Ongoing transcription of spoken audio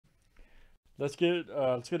Let's get it,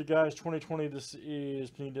 guys. 2020. This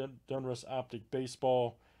is Panini Donruss Optic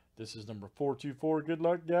Baseball. This is number 424. Good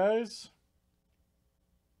luck, guys.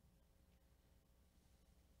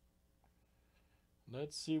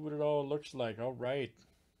 Let's see what it all looks like. All right.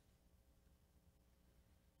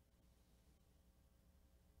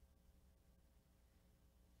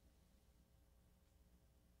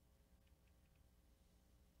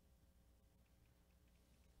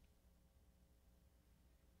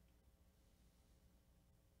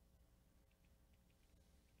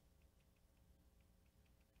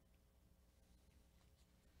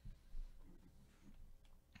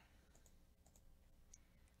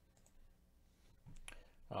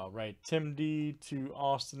 All right, Tim D to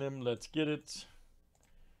Austin M. Let's get it.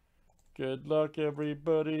 Good luck,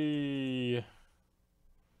 everybody.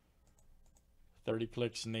 30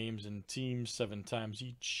 clicks, names and teams, 7 times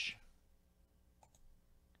each.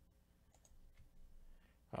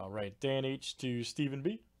 All right, Dan H to Stephen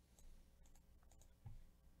B.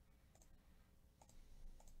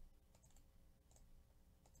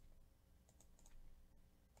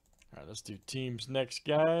 All right, let's do teams next,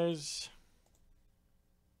 guys.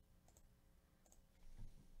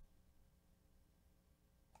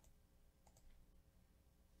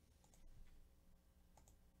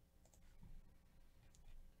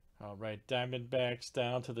 All right, Diamondbacks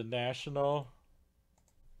down to the National.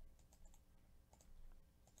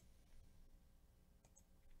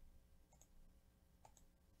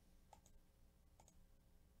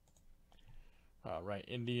 All right,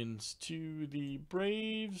 Indians to the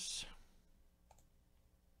Braves.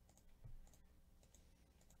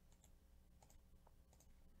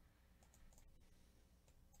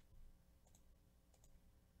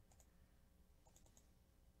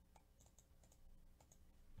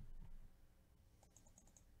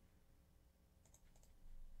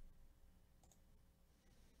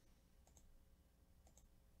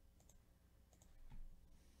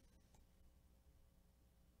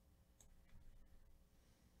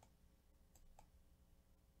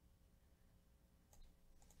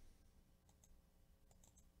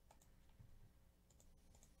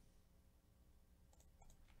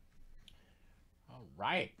 All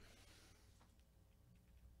right.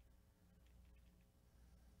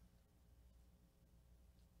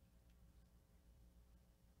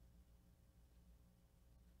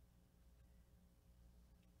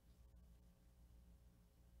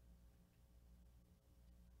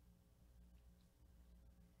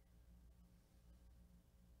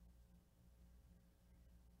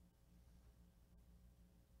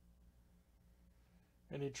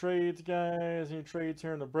 Any trades, guys? Any trades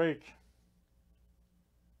here in the break?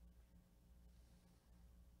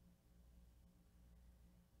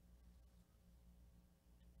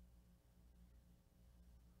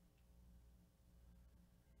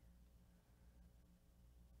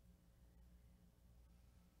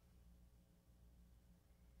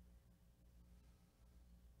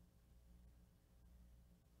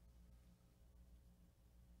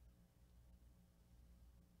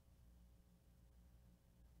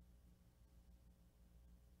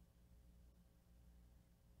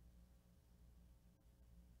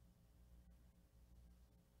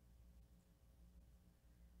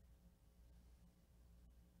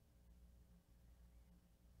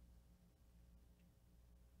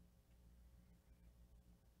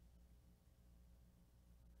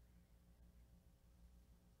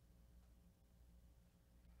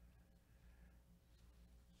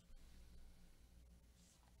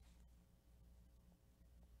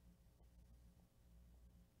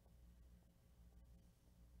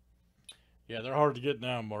 Yeah, they're hard to get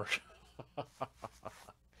now, Mark.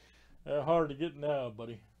 They're hard to get now,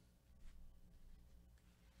 buddy.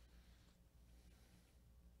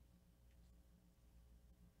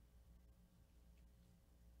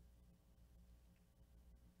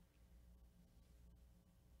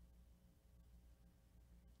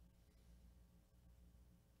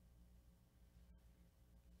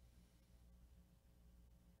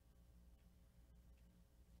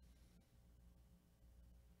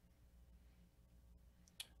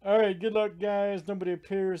 All right, good luck, guys. Nobody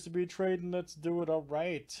appears to be trading. Let's do it. All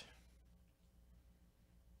right.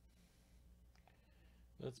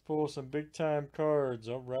 Let's pull some big time cards.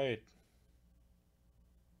 All right.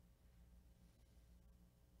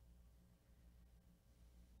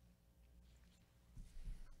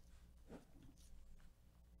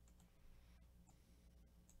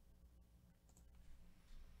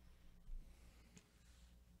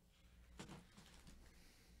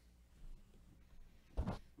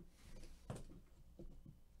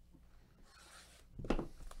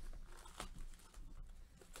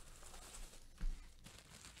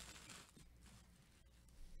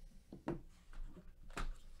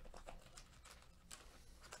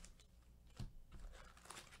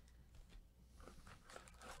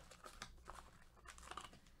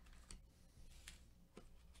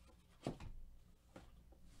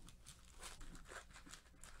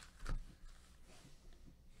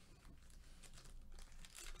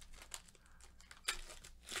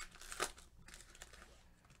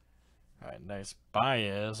 nice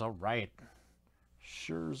Baez. All right.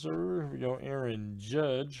 Scherzer. Here we go. Aaron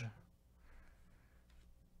Judge.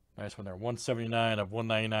 Nice one there. 179 of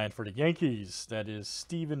 199 for the Yankees. That is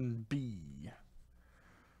Stephen B.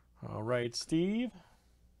 All right, Steve.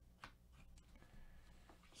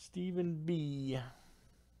 Stephen B.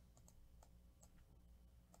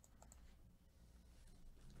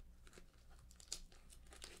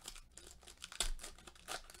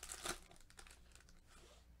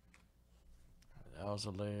 That was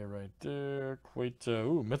a layer right there.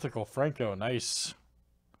 Cueto. Ooh, Mythical Franco. Nice.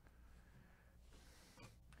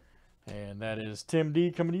 And that is Tim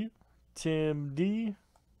D coming to you. Tim D.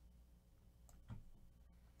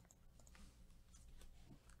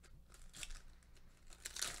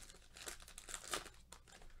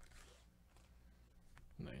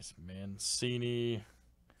 Nice Mancini.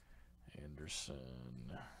 Anderson.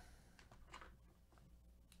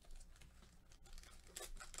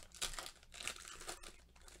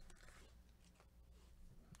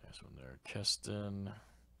 Nice one there. Keston.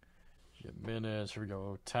 Jimenez. Here we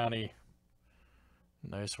go. Otani.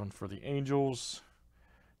 Nice one for the Angels.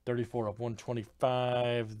 34 of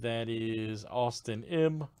 125. That is Austin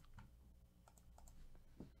M.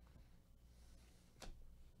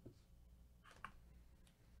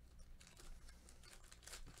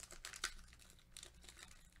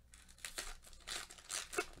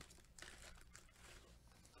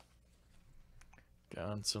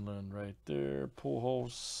 Gonsolin right there.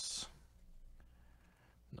 Pujols.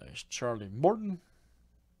 Nice Charlie Morton.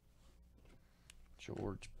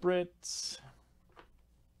 George Brett.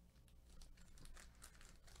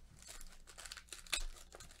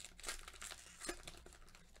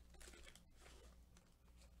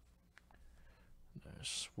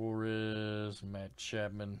 There's Suarez, Matt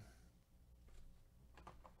Chapman.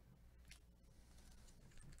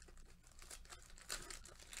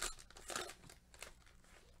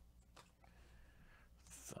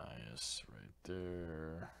 Thias right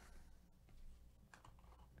there.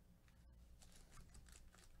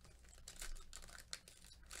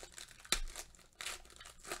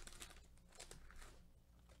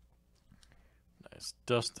 Nice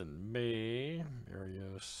Dustin May,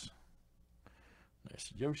 Marios.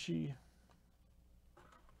 Nice Yoshi.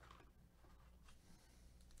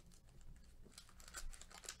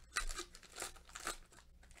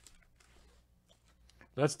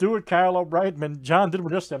 Let's do it, Kyle. All right, man. John did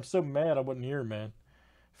it yesterday. I'm so mad I wasn't here, man.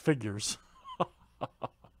 Figures.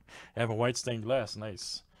 Have a white stained glass.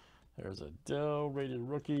 Nice. There's a Dell rated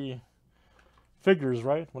rookie. Figures,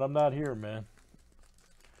 right? When I'm not here, man.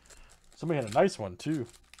 Somebody had a nice one, too.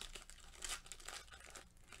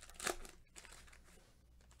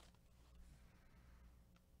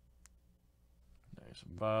 Nice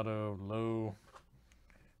Votto, low.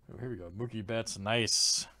 Oh, here we go. Mookie Betts,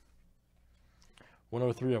 nice.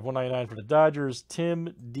 103 of 199 for the Dodgers.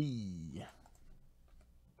 Tim D.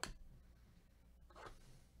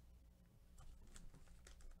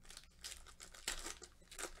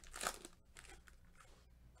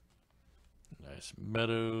 Nice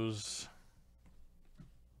Meadows.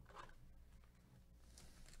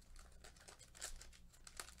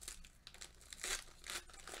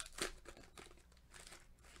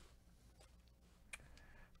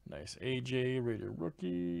 Nice AJ, rated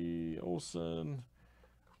rookie. Olsen.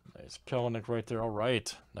 Nice Kelenic right there. All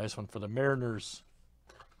right. Nice one for the Mariners.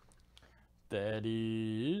 That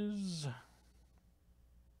is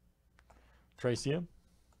Tracy M.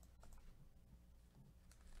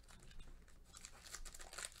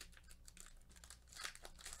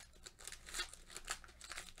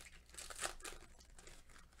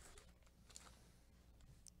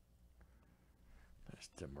 Nice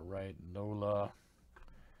Dimmer right. Nola.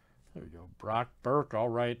 There we go. Brock Burke. All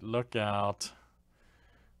right. Look out.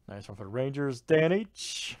 Nice one for the Rangers. Dan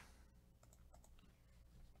H.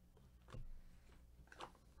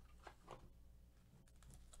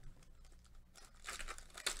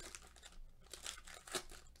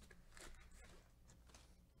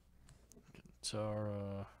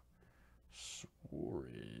 Tara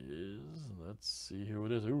Suarez. Let's see who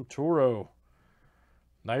it is. Ooh, Toro.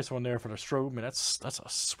 Nice one there for the Strobe. Man, that's a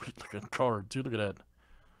sweet looking card, too. Look at that.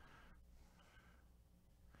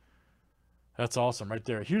 That's awesome right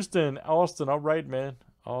there. Houston, Austin. All right, man.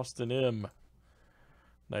 Austin M.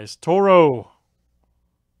 Nice Toro.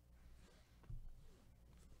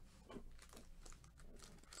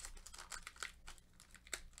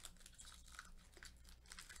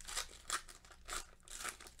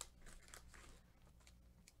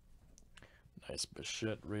 Nice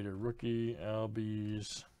Bichette rated rookie.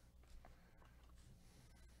 Albies.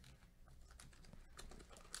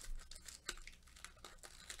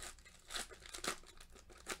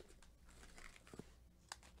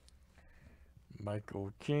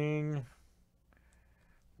 Michael King.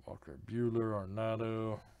 Walker Buehler,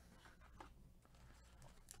 Arnado.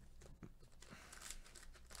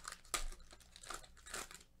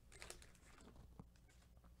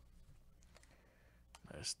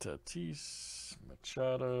 Nice Tatis,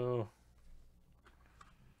 Machado.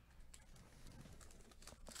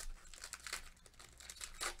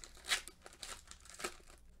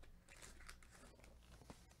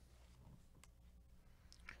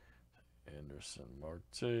 Anderson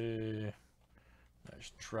Marte.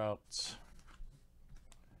 Nice Trout.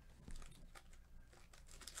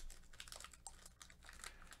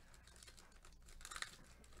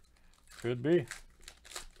 Could be.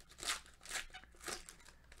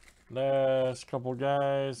 Last couple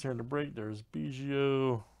guys here in the break. There's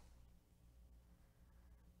Biggio.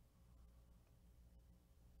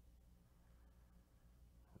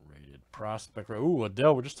 Rated prospect. Ooh,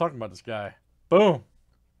 Adele. We're just talking about this guy. Boom.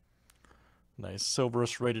 Nice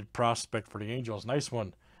Silverus rated prospect for the Angels. Nice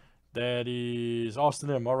one. That is Austin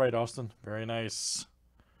M. All right, Austin. Very nice.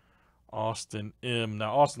 Austin M.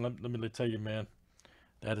 Now, Austin, let me tell you, man.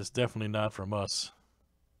 That is definitely not from us.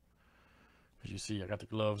 As you see, I got the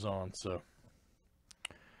gloves on, so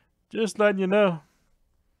just letting you know.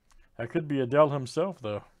 That could be Adele himself,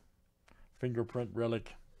 though. Fingerprint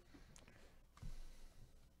relic.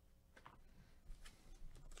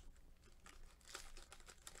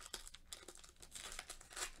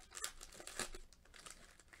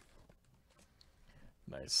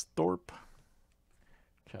 Nice Thorpe.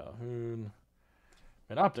 Calhoun.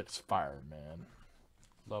 Man, Optic's fire, man.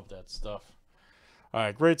 Love that stuff. All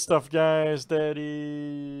right, great stuff, guys. That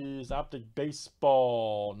is Optic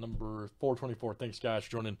Baseball number 424. Thanks, guys,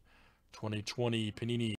 for joining 2020 Panini.